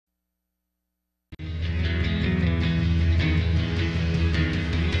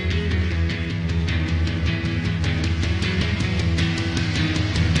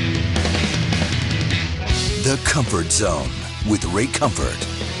Comfort Zone with Ray Comfort.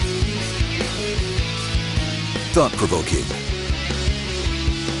 Thought-provoking.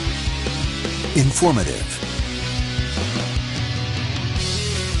 Informative.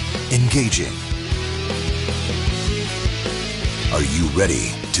 Engaging. Are you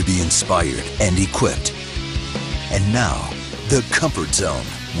ready to be inspired and equipped? And now, the Comfort Zone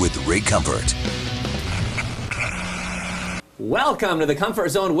with Ray Comfort. Welcome to the Comfort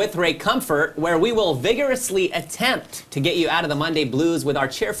Zone with Ray Comfort, where we will vigorously attempt to get you out of the Monday blues with our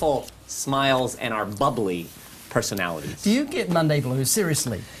cheerful smiles and our bubbly personalities. Do you get Monday blues?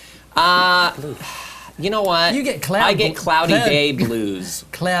 Seriously? You know what? You get I get cloudy day blues.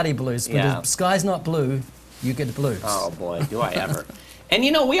 Cloudy blues. But Yeah. the sky's not blue, you get the blues. Oh boy, do I ever. And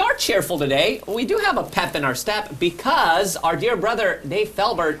you know, we are cheerful today. We do have a pep in our step because our dear brother Dave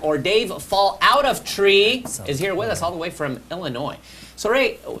Felbert, or Dave Fall Out of Tree, is here with us all the way from Illinois. So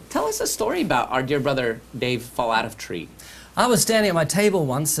Ray, tell us a story about our dear brother Dave Fall Out of Tree. I was standing at my table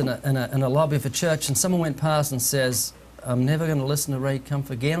once in a lobby of a church, and someone went past and says, "I'm never going to listen to Ray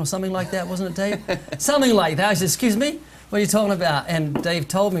Comfort again," or something like that, wasn't it, Dave? Something like that. I said, "Excuse me? What are you talking about?" And Dave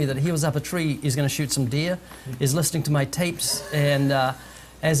told me that he was up a tree, he's going to shoot some deer. He's listening to my tapes, and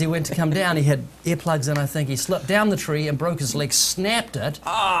as he went to come down, he had earplugs in, I think. He slipped down the tree and broke his leg, snapped it,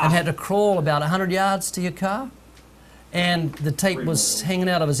 and had to crawl about 100 yards to your car. And the tape was hanging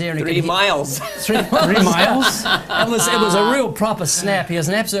out of his ear. And 3 miles. 3 miles? It was a real proper snap. He was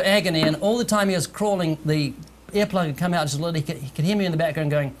in absolute agony, and all the time he was crawling, the earplug had come out just a little. He could hear me in the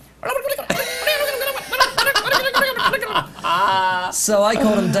background going. So I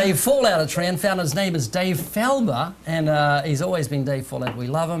called him Dave Fall Out of Tree and found his name is Dave Felber, and he's always been Dave Fall Out. We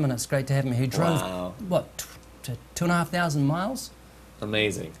love him, and it's great to have him. He drove, what, 2,500 miles?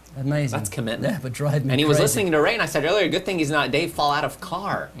 Amazing. Amazing. That's commitment. Yeah, but drive me And he crazy. was listening to Ray, and I said earlier, good thing he's not Dave Fall Out of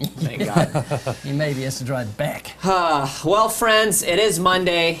Car. Thank God. He maybe has to drive back. Well, friends, it is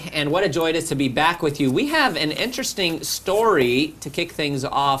Monday, and what a joy it is to be back with you. We have an interesting story to kick things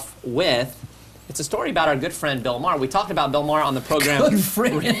off with. It's a story about our good friend Bill Maher. We talked about Bill Maher on the program Good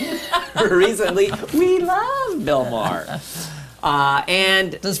friend. recently. We love Bill Maher.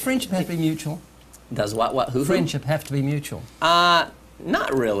 And Does friendship have to be mutual? does what? Who? Friendship have to be mutual.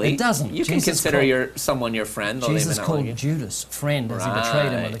 Not really. It doesn't. You can Jesus consider someone your friend. Though Jesus they may not called like you. Judas friend as he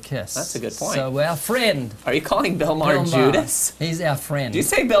betrayed him with a kiss. That's a good point. So our friend, Are you calling Bill Maher Bill Maher, Judas? he's our friend. Do you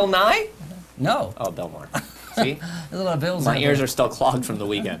say Bill Nye? No. Oh, Bill Maher. See? There's a lot of Bills My out ears there. are still clogged from the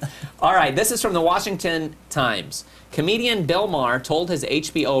weekend. All right, this is from the Washington Times. Comedian Bill Maher told his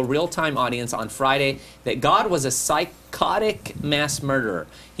HBO real-time audience on Friday that God was a psychotic mass murderer.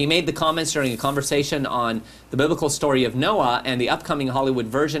 He made the comments during a conversation on the biblical story of Noah and the upcoming Hollywood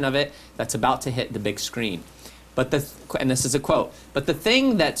version of it that's about to hit the big screen. And this is a quote, "But the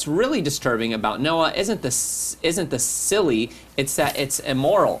thing that's really disturbing about Noah isn't the silly, it's that it's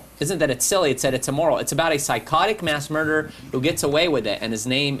immoral. Isn't that it's silly, it's that it's immoral. It's about a psychotic mass murderer who gets away with it, and his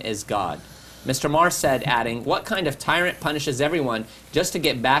name is God." Mr. Maher said, adding, "What kind of tyrant punishes everyone just to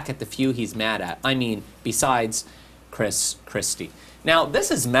get back at the few he's mad at? I mean, besides Chris Christie." Now, this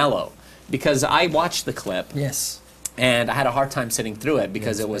is mellow, because I watched the clip. Yes. And I had a hard time sitting through it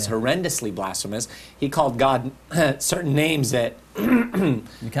because it was horrendously blasphemous. He called God certain names that You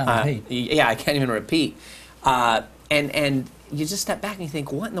can't repeat. yeah, I can't even repeat. And you just step back and you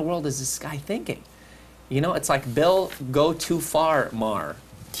think, what in the world is this guy thinking? You know, it's like, Bill, go too far, Maher.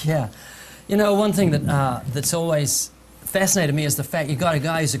 Yeah. You know, one thing that that's always fascinated me is the fact you got a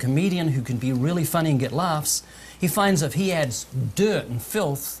guy who's a comedian who can be really funny and get laughs. He finds if he adds dirt and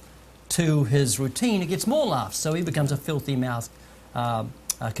filth to his routine, it gets more laughs. So he becomes a filthy-mouthed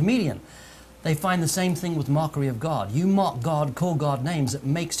comedian. They find the same thing with mockery of God. You mock God, call God names, it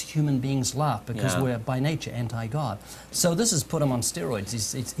makes human beings laugh because we're by nature anti-God. So this has put him on steroids.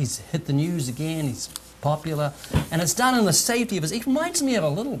 He's hit the news again, he's popular, and it's done in the safety of his... He reminds me of a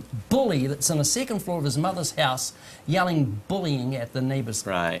little bully that's on the second floor of his mother's house yelling bullying at the neighbors.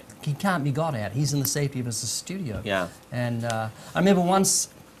 Right. He can't be got at. He's in the safety of his studio. Yeah. And I remember once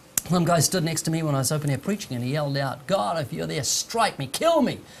some guy stood next to me when I was open air preaching, and he yelled out, "God, if you're there, strike me, kill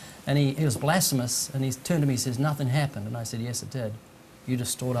me." And he was blasphemous, and he turned to me and says, "Nothing happened." And I said, "Yes, it did. You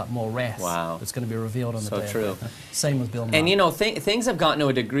just stored up more wrath." Wow. That's going to be revealed on the day. So true. Same with Bill Maher. And you know, things have gotten to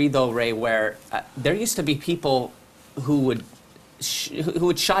a degree, though, Ray, where there used to be people who would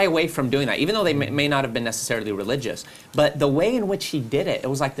shy away from doing that, even though they may not have been necessarily religious. But the way in which he did it, it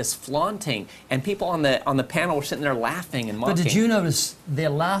was like this flaunting, and people on the panel were sitting there laughing and mocking. But did you notice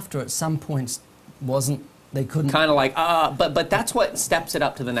their laughter at some points wasn't They couldn't. Kind of like, but that's what steps it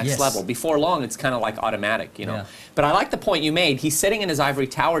up to the next level. Before long, it's kind of like automatic, you know. Yeah. But I like the point you made. He's sitting in his ivory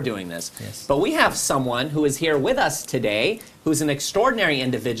tower doing this. Yes. But we have someone who is here with us today, who's an extraordinary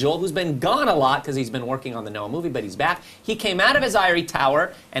individual, who's been gone a lot because he's been working on the Noah movie, but he's back. He came out of his ivory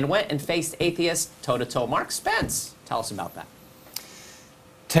tower and went and faced atheists toe-to-toe. Mark Spence, tell us about that.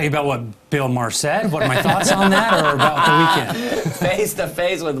 Tell you about what Bill Maher said? What are my thoughts on that, or about the weekend? Face to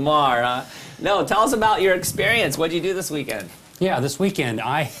face with Maher, huh? No, tell us about your experience. What did you do this weekend? Yeah, this weekend,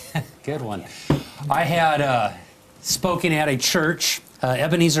 good one. I had spoken at a church,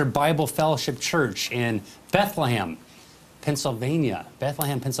 Ebenezer Bible Fellowship Church in Bethlehem, Pennsylvania.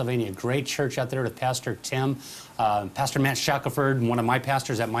 Bethlehem, Pennsylvania. Great church out there with Pastor Tim, Pastor Matt Shackelford, one of my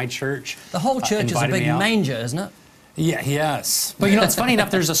pastors at my church. The whole church is a big manger, isn't it? Yeah, yes. But you know, it's funny enough,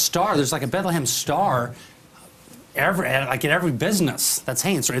 there's a star. There's like a Bethlehem star like in every business that's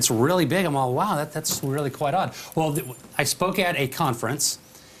hanging. So it's really big. I'm all, wow, that's really quite odd. Well, I spoke at a conference,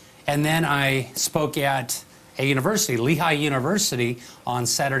 and then I spoke at a university, Lehigh University, on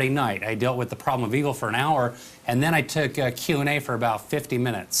Saturday night. I dealt with the problem of evil for an hour, and then I took a Q&A for about 50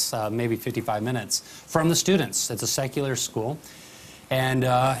 minutes, maybe 55 minutes, from the students. It's a secular school. And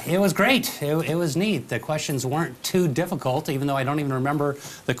it was great. It was neat. The questions weren't too difficult, even though I don't even remember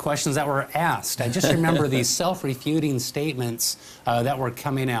the questions that were asked. I just remember these self-refuting statements that were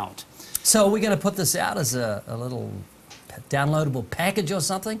coming out. So are we going to put this out as a little downloadable package or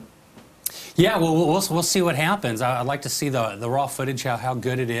something? Yeah, well, we'll see what happens. I'd like to see the raw footage, how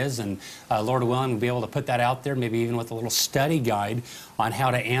good it is, and Lord willing, we'll be able to put that out there, maybe even with a little study guide on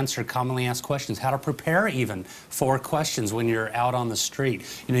how to answer commonly asked questions, how to prepare even for questions when you're out on the street.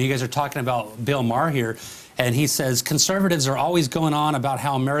 You know, you guys are talking about Bill Maher here, and he says conservatives are always going on about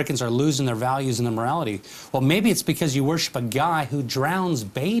how Americans are losing their values and their morality. Well, maybe it's because you worship a guy who drowns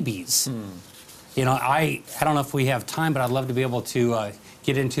babies. You know, I don't know if we have time, but I'd love to be able to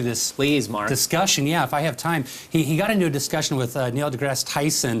get into this discussion. Yeah, if I have time. He got into a discussion with Neil deGrasse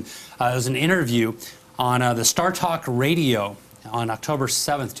Tyson. It was an interview on the Star Talk radio on October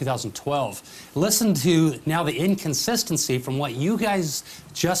 7th, 2012. Listen to now the inconsistency from what you guys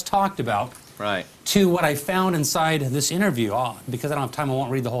just talked about to what I found inside this interview. Because I don't have time, I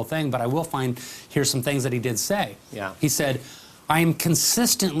won't read the whole thing, but I will find here some things that he did say. Yeah. He said, I am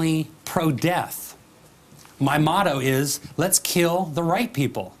consistently pro-death. My motto is, let's kill the right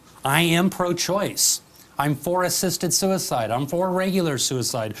people. I am pro-choice. I'm for assisted suicide. I'm for regular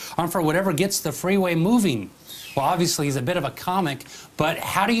suicide. I'm for whatever gets the freeway moving. Well, obviously, he's a bit of a comic, but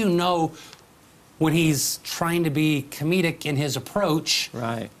how do you know when he's trying to be comedic in his approach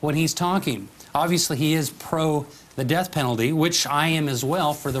when he's talking? Obviously, he is pro the death penalty, which I am as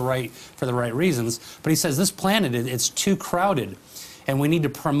well for the right reasons. But he says this planet, it's too crowded, and we need to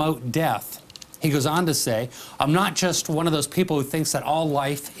promote death. He goes on to say, I'm not just one of those people who thinks that all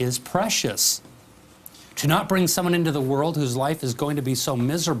life is precious. To not bring someone into the world whose life is going to be so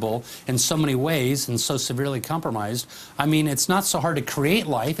miserable in so many ways and so severely compromised. I mean, it's not so hard to create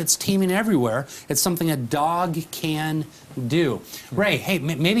life. It's teeming everywhere. It's something a dog can do. Ray, hey,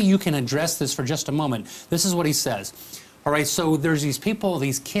 maybe you can address this for just a moment. This is what he says. All right, so there's these people,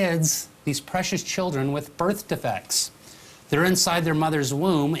 these kids, these precious children with birth defects. They're inside their mother's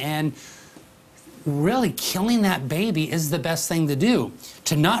womb, and really killing that baby is the best thing to do.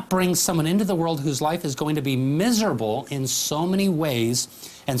 To not bring someone into the world whose life is going to be miserable in so many ways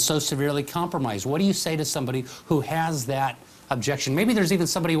and so severely compromised. What do you say to somebody who has that objection? Maybe there's even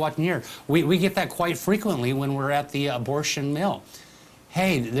somebody watching here. We get that quite frequently when we're at the abortion mill.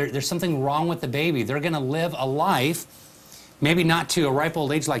 Hey, there's something wrong with the baby. They're going to live a life, maybe not to a ripe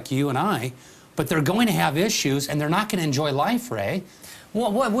old age like you and I, but they're going to have issues, and they're not going to enjoy life, Ray.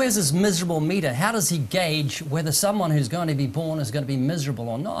 Where's this miserable meter? How does he gauge whether someone who's going to be born is going to be miserable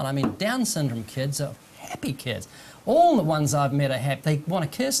or not? I mean, Down syndrome kids are happy kids. All the ones I've met are happy. They want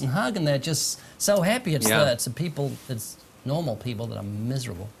to kiss and hug, and they're just so happy. It's it's normal people that are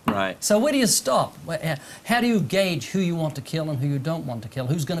miserable. Right. So where do you stop? How do you gauge who you want to kill and who you don't want to kill?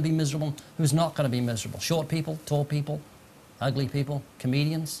 Who's going to be miserable, who's not going to be miserable? Short people, tall people, ugly people,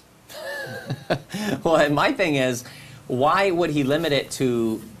 comedians? Well, and my thing is, why would he limit it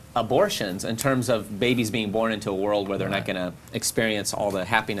to abortions in terms of babies being born into a world where they're not going to experience all the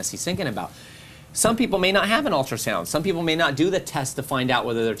happiness he's thinking about? Some people may not have an ultrasound. Some people may not do the test to find out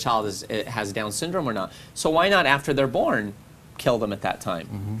whether their child has Down syndrome or not. So why not, after they're born, kill them at that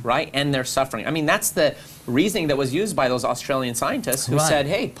time, right? And they're suffering. I mean, that's the reasoning that was used by those Australian scientists who said,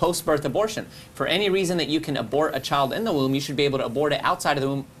 hey, post-birth abortion. For any reason that you can abort a child in the womb, you should be able to abort it outside of the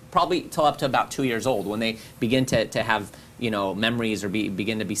womb probably till up to about 2 years old, when they begin to have, you know, memories or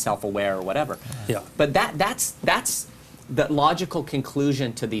begin to be self-aware or whatever. Yeah. But that's the logical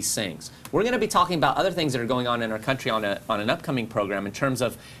conclusion to these things. We're going to be talking about other things that are going on in our country on an upcoming program in terms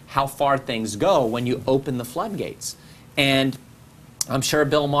of how far things go when you open the floodgates. And I'm sure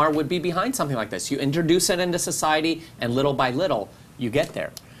Bill Maher would be behind something like this. You introduce it into society, and little by little, you get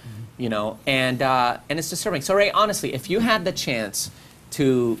there. You know, and it's disturbing. So, Ray, honestly, if you had the chance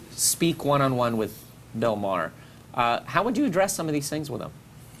to speak one-on-one with Bill Maher, how would you address some of these things with him?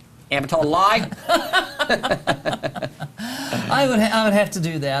 Am I told a lie? I would have to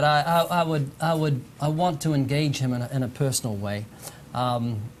do that. I want to engage him in a personal way,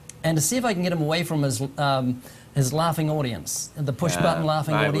 and to see if I can get him away from his laughing audience, the push-button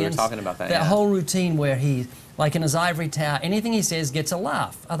laughing audience. We were talking about that. That whole routine where he, like in his ivory tower, anything he says gets a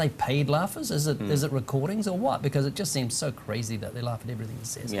laugh. Are they paid laughers? Is it recordings or what? Because it just seems so crazy that they laugh at everything he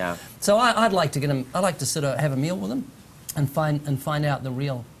says. Yeah. So I'd like to get him. I'd like to sit have a meal with him, and find out the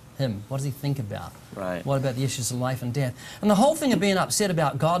real him. What does he think about? Right. What about the issues of life and death? And the whole thing of being upset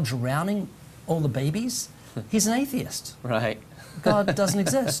about God drowning all the babies, he's an atheist. Right. God doesn't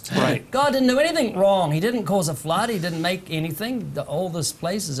exist. Right. God didn't do anything wrong. He didn't cause a flood. He didn't make anything. All this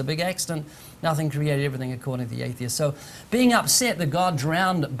place is a big accident. Nothing created everything, according to the atheist. So being upset that God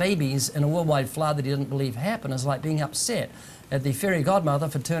drowned babies in a worldwide flood that he didn't believe happened is like being upset at the fairy godmother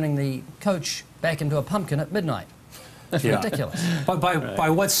for turning the coach back into a pumpkin at midnight. It's ridiculous. But by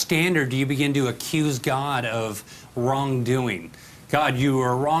what standard do you begin to accuse God of wrongdoing? God, you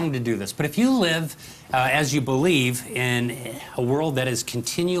are wrong to do this. But if you live, as you believe, in a world that is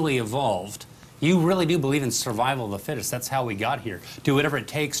continually evolved, you really do believe in survival of the fittest. That's how we got here. Do whatever it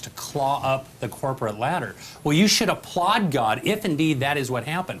takes to claw up the corporate ladder. Well, you should applaud God if indeed that is what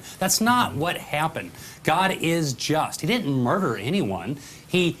happened. That's not what happened. God is just. He didn't murder anyone.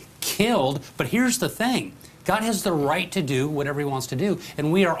 He killed. But here's the thing. God has the right to do whatever he wants to do,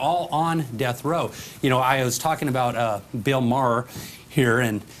 and we are all on death row. You know, I was talking about Bill Maher here,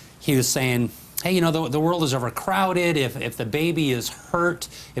 and he was saying, hey, you know, the world is overcrowded. If the baby is hurt,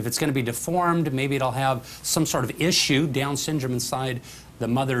 if it's going to be deformed, maybe it'll have some sort of issue, Down syndrome inside the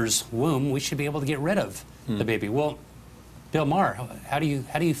mother's womb, we should be able to get rid of the baby. Well, Bill Maher, how do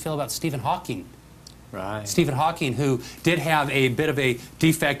you feel about Stephen Hawking? Right. Stephen Hawking, who did have a bit of a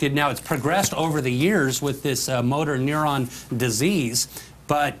defect, now it's progressed over the years with this motor neuron disease,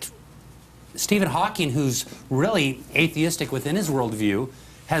 but Stephen Hawking, who's really atheistic within his worldview,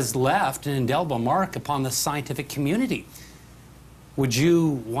 has left an indelible mark upon the scientific community. Would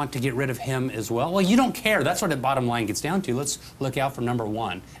you want to get rid of him as well? Well, you don't care. That's what the bottom line gets down to. Let's look out for number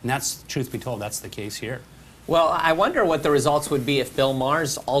one. And that's, truth be told, that's the case here. Well, I wonder what the results would be if Bill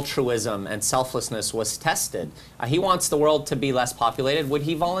Maher's altruism and selflessness was tested. He wants the world to be less populated. Would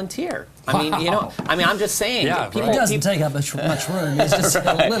he volunteer? I mean, you know, I'm just saying. Yeah, He doesn't take up much room. He's just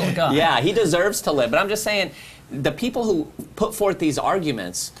a little guy. Yeah, he deserves to live. But I'm just saying, the people who put forth these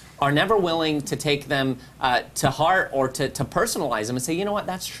arguments are never willing to take them to heart or to personalize them and say, you know what,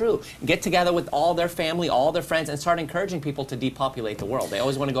 that's true. Get together with all their family, all their friends, and start encouraging people to depopulate the world. They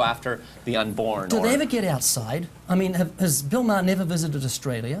always want to go after the unborn. Do they ever get outside? I mean, has Bill Maher never visited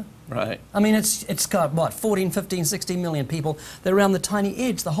Australia? Right. I mean, it's got, what, 14, 15, 16 million people. They're around the tiny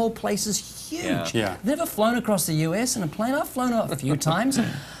edge. The whole place is huge. Yeah. Never flown across the U.S. in a plane? I've flown a few times.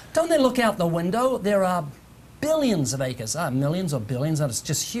 Don't they look out the window? There are billions of acres, millions or billions, and it's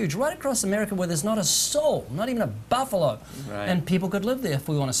just huge, right across America where there's not a soul, not even a buffalo. Right. And people could live there if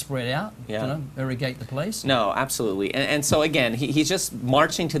we want to spread out, you know, irrigate the place. No, absolutely. And so again, he's just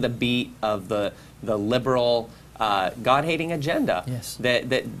marching to the beat of the liberal, God-hating agenda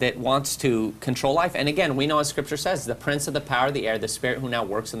that wants to control life. And again, we know as Scripture says, the prince of the power of the air, the spirit who now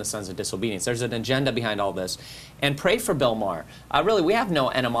works in the sons of disobedience. There's an agenda behind all this. And pray for Bill Maher. Really, we have no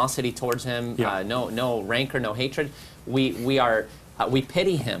animosity towards him, no rancor, no hatred. We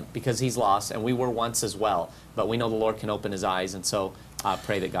pity him because he's lost, and we were once as well. But we know the Lord can open his eyes, and so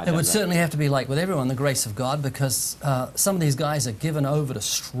pray that God does that. It would certainly have to be like with everyone, the grace of God, because some of these guys are given over to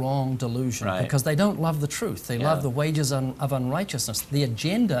strong delusion because they don't love the truth. They love the wages of unrighteousness. The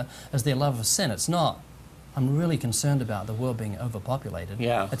agenda is their love of sin. It's not, I'm really concerned about the world being overpopulated.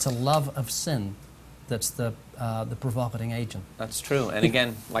 Yeah. It's a love of sin that's the provocating agent. That's true. And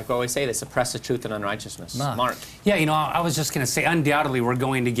again, like we always say, they suppress the truth and unrighteousness. Mark. Yeah, you know, I was just going to say, undoubtedly we're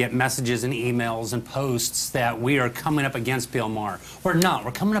going to get messages and emails and posts that we are coming up against Bill Maher. We're not.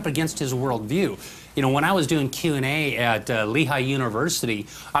 We're coming up against his worldview. You know, when I was doing Q&A at Lehigh University,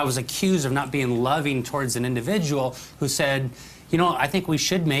 I was accused of not being loving towards an individual who said, you know, I think we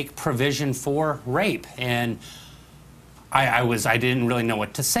should make provision for rape. And I didn't really know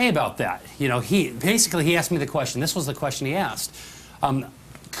what to say about that. You know, he asked me the question. This was the question he asked.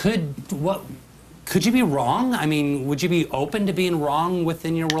 Could you be wrong? I mean, would you be open to being wrong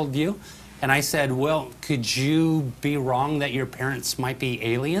within your worldview? And I said, well, could you be wrong that your parents might be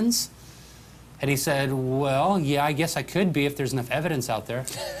aliens? And he said, well, yeah, I guess I could be if there's enough evidence out there.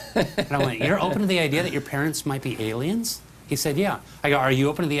 And I went, you're open to the idea that your parents might be aliens? He said, yeah. I go, are you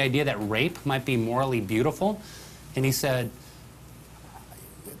open to the idea that rape might be morally beautiful? And he said,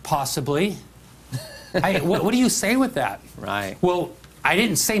 possibly. What do you say with that? Right. Well, I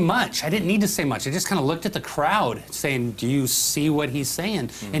didn't say much. I didn't need to say much. I just kind of looked at the crowd saying, do you see what he's saying?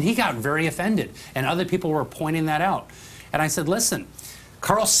 And he got very offended. And other people were pointing that out. And I said, listen,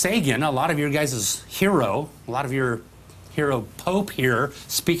 Carl Sagan, a lot of your guys' hero, a lot of your hero Pope here,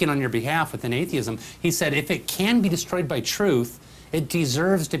 speaking on your behalf within atheism, he said, if it can be destroyed by truth, it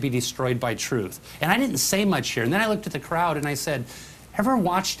deserves to be destroyed by truth. And I didn't say much here. And then I looked at the crowd and I said, ever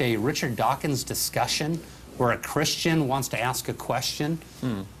watched a Richard Dawkins discussion where a Christian wants to ask a question?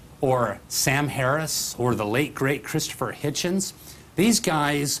 Or Sam Harris, or the late, great Christopher Hitchens? These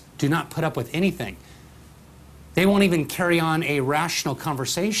guys do not put up with anything. They won't even carry on a rational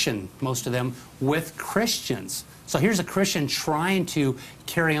conversation, most of them, with Christians. So here's a Christian trying to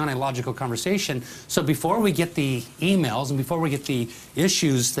carry on a logical conversation. So before we get the emails and before we get the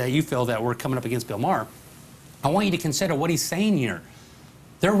issues that you feel that we're coming up against Bill Maher, I want you to consider what he's saying here.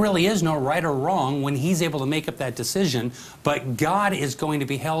 There really is no right or wrong when he's able to make up that decision, but God is going to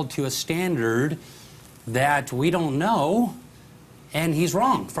be held to a standard that we don't know, and he's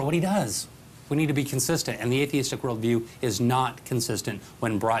wrong for what he does. We need to be consistent, and the atheistic worldview is not consistent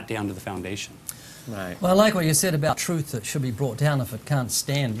when brought down to the foundation. Right. Well, I like what you said about truth that should be brought down if it can't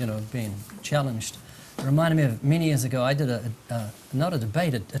stand, being challenged. It reminded me of many years ago, I did not a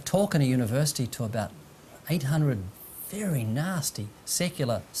debate, a talk in a university to about 800 very nasty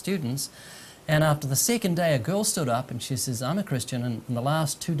secular students. And after the second day, a girl stood up and she says, I'm a Christian, and in the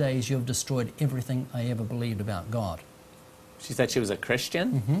last 2 days you've destroyed everything I ever believed about God. She said she was a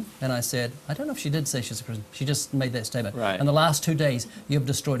Christian? And I said, I don't know if she did say she's a Christian. She just made that statement. Right. In the last 2 days, you've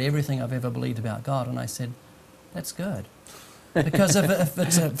destroyed everything I've ever believed about God. And I said, that's good. Because if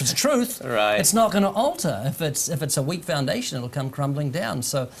it's truth, right, it's not going to alter. If it's a weak foundation, it'll come crumbling down.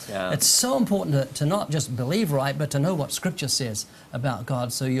 So it's so important to not just believe right, but to know what Scripture says about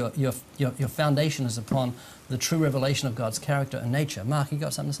God. So your foundation is upon the true revelation of God's character and nature. Mark, you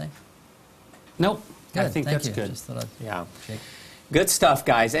got something to say? Nope. Good, I think thank that's you. good. Just thought I'd check. Good stuff,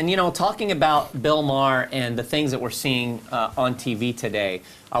 guys. And talking about Bill Maher and the things that we're seeing on TV today,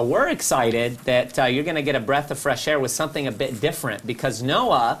 we're excited that you're going to get a breath of fresh air with something a bit different, because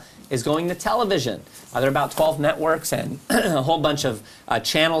Noah is going to television. There are about 12 networks and a whole bunch of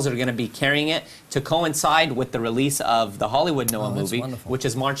channels that are going to be carrying it to coincide with the release of the Hollywood Noah movie, which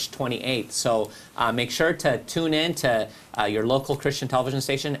is March 28th. So make sure to tune in to your local Christian television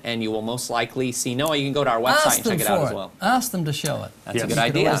station, and you will most likely see Noah. You can go to our website and check it out as well. Ask them to show it. That's a good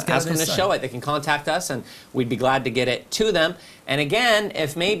idea. Ask them to show it. They can contact us, and we'd be glad to get it to them. And again,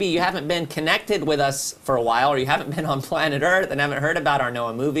 if maybe you haven't been connected with us for a while, or you haven't been on planet Earth and haven't heard about our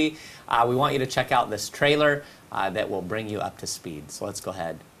Noah movie, we want you to check out this trailer that will bring you up to speed. So let's go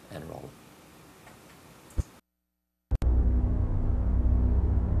ahead and roll.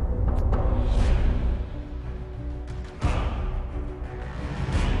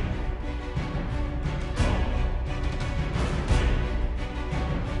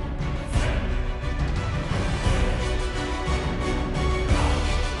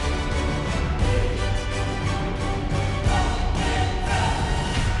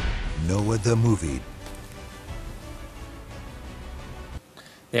 Noah the movie.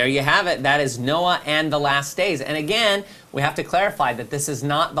 There you have it. That is Noah and the Last Days. And again, we have to clarify that this is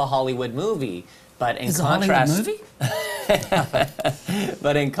not the Hollywood movie. But in contrast, a Hollywood movie?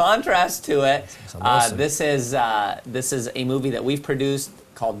 But in contrast to it, this is a movie that we've produced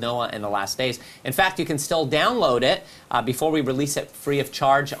called Noah and the Last Days. In fact, you can still download it before we release it free of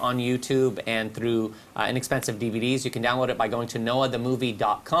charge on YouTube and through inexpensive DVDs. You can download it by going to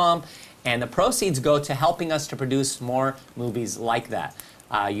noahthemovie.com, and the proceeds go to helping us to produce more movies like that.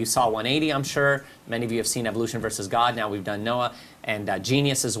 You saw 180, I'm sure. Many of you have seen Evolution versus God. Now we've done Noah. And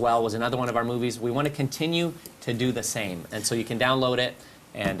Genius as well was another one of our movies. We want to continue to do the same. And so you can download it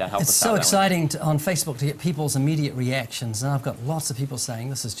and help us out. It's so exciting on Facebook to get people's immediate reactions. And I've got lots of people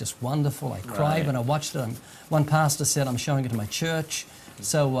saying, this is just wonderful. I cried when I watched it. One pastor said, I'm showing it to my church.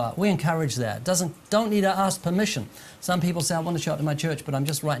 So we encourage that. Don't need to ask permission. Some people say, I want to show it to my church, but I'm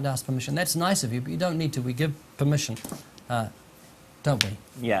just writing to ask permission. That's nice of you, but you don't need to. We give permission. don't we?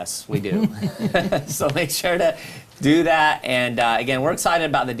 Yes, we do. So make sure to do that. And again, we're excited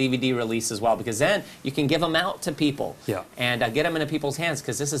about the DVD release as well, because then you can give them out to people and get them into people's hands,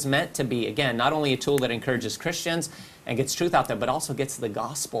 because this is meant to be, again, not only a tool that encourages Christians and gets truth out there, but also gets the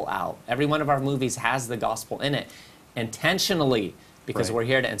gospel out. Every one of our movies has the gospel in it, intentionally, because we're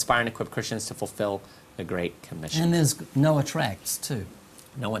here to inspire and equip Christians to fulfill the Great Commission. And there's Noah tracts too.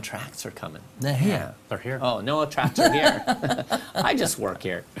 Noah tracts are coming. They're here. Yeah. They're here. Oh, Noah tracts are here. I just work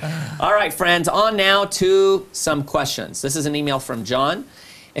here. All right, friends, on now to some questions. This is an email from John.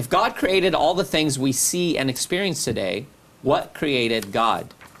 If God created all the things we see and experience today, what created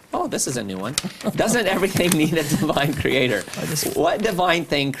God? Oh, this is a new one. Doesn't everything need a divine creator? What divine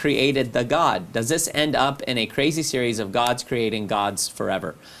thing created the God? Does this end up in a crazy series of gods creating gods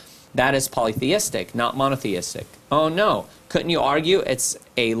forever? That is polytheistic, not monotheistic. Oh no, couldn't you argue it's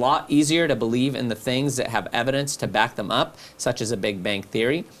a lot easier to believe in the things that have evidence to back them up, such as a Big Bang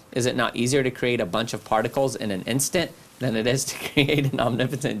Theory? Is it not easier to create a bunch of particles in an instant than it is to create an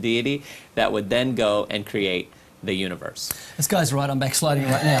omnipotent deity that would then go and create the universe? This guy's right, I'm backsliding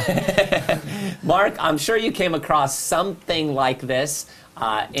right now. Mark, I'm sure you came across something like this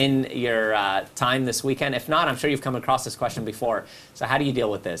in your time this weekend. If not, I'm sure you've come across this question before. So how do you deal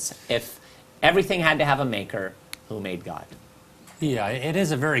with this? If everything had to have a maker, who made God? Yeah, it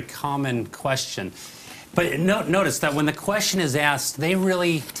is a very common question. But notice that when the question is asked, they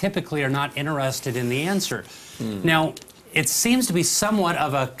really typically are not interested in the answer. Now, it seems to be somewhat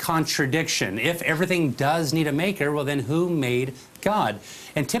of a contradiction. If everything does need a maker, well then who made God?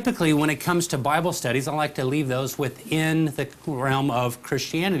 And typically when it comes to Bible studies, I like to leave those within the realm of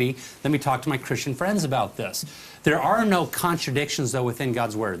Christianity. Let me talk to my Christian friends about this. There are no contradictions, though, within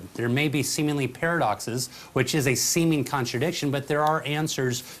God's Word. There may be seemingly paradoxes, which is a seeming contradiction, but there are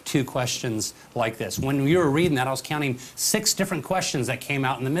answers to questions like this. When you were reading that, I was counting 6 different questions that came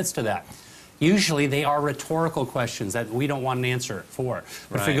out in the midst of that. Usually they are rhetorical questions that we don't want an answer for.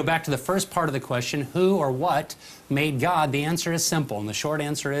 But if we go back to the first part of the question, who or what made God, the answer is simple. And the short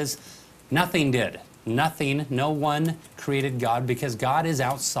answer is nothing did. Nothing, no one created God, because God is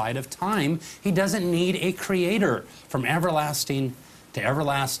outside of time. He doesn't need a creator. From everlasting to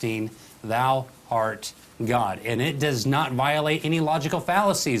everlasting, thou art God. And it does not violate any logical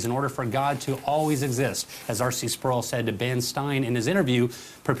fallacies in order for God to always exist. As R.C. Sproul said to Ben Stein in his interview,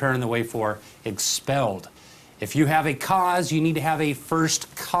 preparing the way for Expelled. If you have a cause, you need to have a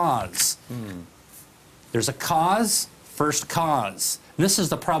first cause. There's a cause, first cause. And this is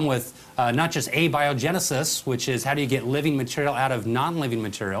the problem with not just abiogenesis, which is how do you get living material out of non-living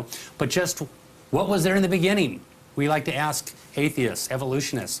material, but just what was there in the beginning? We like to ask atheists,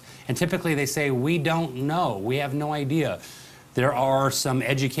 evolutionists, and typically they say, we don't know, we have no idea. There are some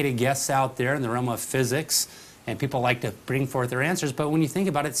educated guests out there in the realm of physics, and people like to bring forth their answers, but when you think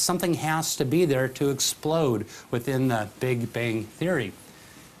about it, something has to be there to explode within the Big Bang Theory.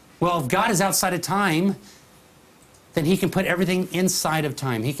 Well, if God is outside of time, then he can put everything inside of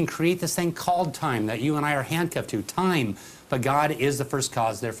time. He can create this thing called time that you and I are handcuffed to, time. But God is the first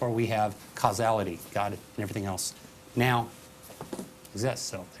cause, therefore we have causality. God and everything else now exists.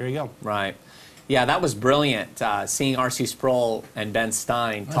 So there you go. Right. Yeah, that was brilliant, seeing R.C. Sproul and Ben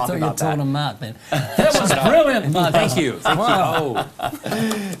Stein talk about that. I thought you were talking Mark, man. That was brilliant, Mark. Thank you. Thank you.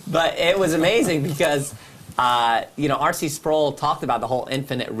 Oh. But it was amazing because you know, R.C. Sproul talked about the whole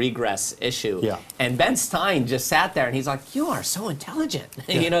infinite regress issue. Yeah. And Ben Stein just sat there and he's like, you are so intelligent.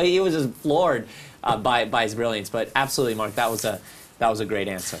 Yeah. You know, he was just floored by his brilliance. But absolutely, Mark, that was a great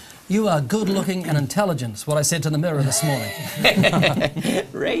answer. You are good looking and intelligent, is what I said to the mirror this morning.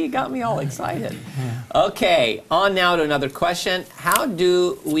 Ray, you got me all excited. Okay, on now to another question. How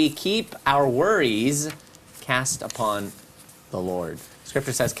do we keep our worries cast upon the Lord?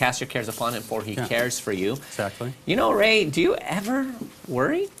 Scripture says, cast your cares upon him, for he cares for you. Exactly. You know, Ray, do you ever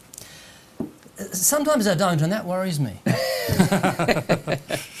worry? Sometimes I don't, and that worries me.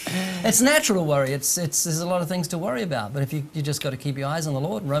 It's natural to worry. There's a lot of things to worry about, but if you just got to keep your eyes on the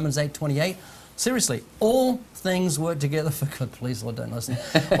Lord. Romans 8:28. Seriously, all things work together for good. Please, Lord, don't listen.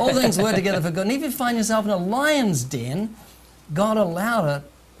 All things work together for good. And if you find yourself in a lion's den, God allowed it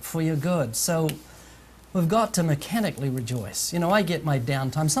for your good. So we've got to mechanically rejoice. You know, I get my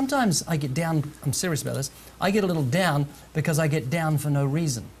downtime. Sometimes I get down, I'm serious about this, I get a little down because I get down for no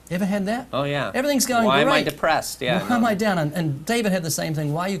reason. Ever had that? Oh, yeah. Everything's going Why great. am I depressed? Yeah. Why am I down? And David had the same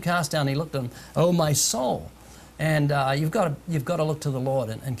thing. Why are you cast down? He looked at him, oh, my soul. And you've got to look to the Lord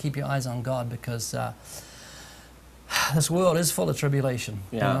and keep your eyes on God, because This world is full of tribulation.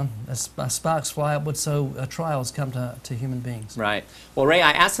 Yeah. You know? As sparks fly upward, so trials come to human beings. Right. Well, Ray,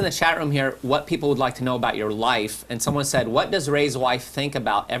 I asked in the chat room here what people would like to know about your life, and someone said, what does Ray's wife think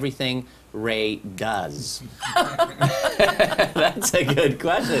about everything Ray does? That's a good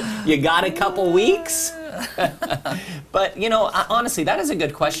question. You got a couple weeks? But, you know, honestly, that is a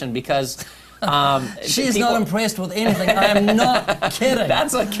good question because... She's not impressed with anything. I am not kidding.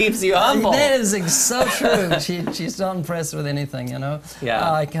 That's what keeps you humble. That is so true. She's not impressed with anything, you know.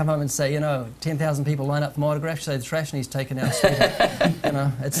 Yeah. I come home and say, you know, 10,000 people line up for my autograph. She say the trash needs taken out. You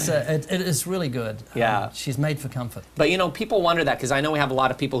know, it is really good. Yeah. She's made for comfort. But, you know, people wonder that because I know we have a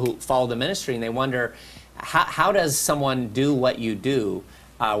lot of people who follow the ministry and they wonder, how does someone do what you do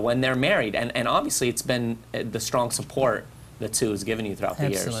when they're married? And obviously it's been the strong support that Sue has given you throughout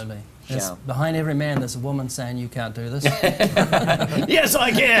the years. Absolutely. Yeah. Behind every man, there's a woman saying, you can't do this. Yes,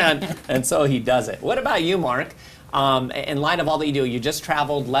 I can. And so he does it. What about you, Mark? In light of all that you do, you just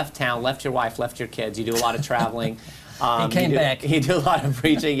traveled, left town, left your wife, left your kids. You do a lot of traveling. He came back. You do a lot of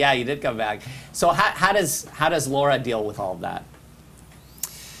preaching. Yeah, you did come back. So how does Laura deal with all of that?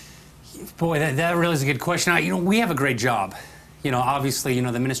 Boy, that really is a good question. You know, we have a great job. You know, obviously, you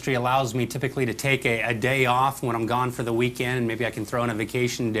know, the ministry allows me typically to take a day off when I'm gone for the weekend, and maybe I can throw in a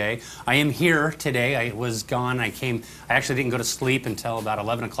vacation day. I am here today. I was gone. I actually didn't go to sleep until about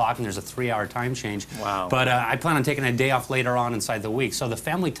 11 o'clock, and there's a 3-hour time change. Wow. But I plan on taking a day off later on inside the week. So the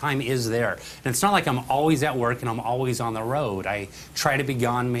family time is there. And it's not like I'm always at work and I'm always on the road. I try to be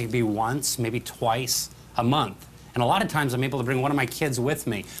gone maybe once, maybe twice a month. And a lot of times I'm able to bring one of my kids with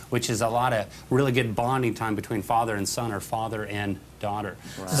me, which is a lot of really good bonding time between father and son or father and daughter.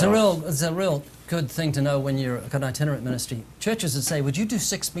 Right. It's a real good thing to know when you're got an itinerant ministry. Churches would say, would you do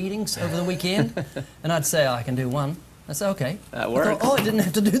 6 meetings over the weekend? And I'd say, oh, I can do 1. I'd say, okay. That works. I didn't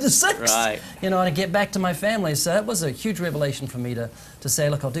have to do the 6. Right. You know, and to get back to my family. So that was a huge revelation for me to say,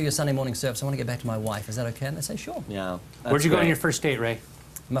 look, I'll do your Sunday morning service. I want to get back to my wife. Is that okay? And they say, sure. Yeah. Where'd you go on your first date, Ray?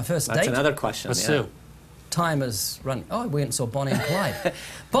 My first That's date? another question. With yeah. Sue. Time is running. Oh, we went and saw Bonnie and Clyde.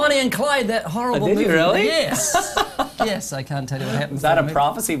 Bonnie and Clyde, that horrible Did movie. you really? Yes. Yes, I can't tell you what happened. Is that a before the movie.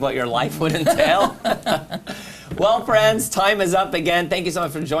 prophecy of what your life would entail? Well, friends, time is up again. Thank you so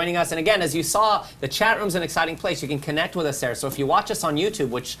much for joining us. And again, as you saw, the chat room's an exciting place. You can connect with us there. So if you watch us on YouTube,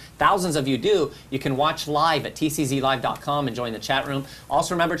 which thousands of you do, you can watch live at tczlive.com and join the chat room.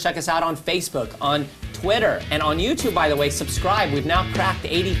 Also, remember, check us out on Facebook, on Twitter, and on YouTube, by the way. Subscribe. We've now cracked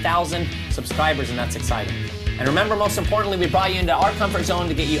 80,000 subscribers, and that's exciting. And remember, most importantly, we brought you into our comfort zone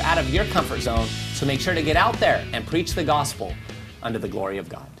to get you out of your comfort zone. So make sure to get out there and preach the gospel unto the glory of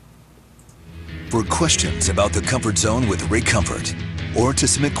God. For questions about the Comfort Zone with Ray Comfort, or to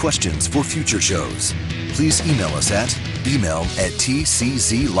submit questions for future shows, please email us at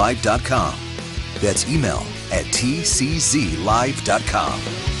email@tczlive.com. That's email@tczlive.com.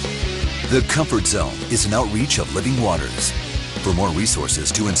 The Comfort Zone is an outreach of Living Waters. For more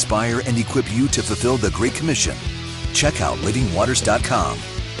resources to inspire and equip you to fulfill the Great Commission, check out livingwaters.com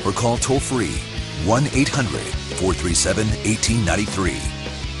or call toll-free 1-800-437-1893.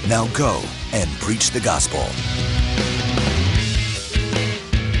 Now go and preach the gospel.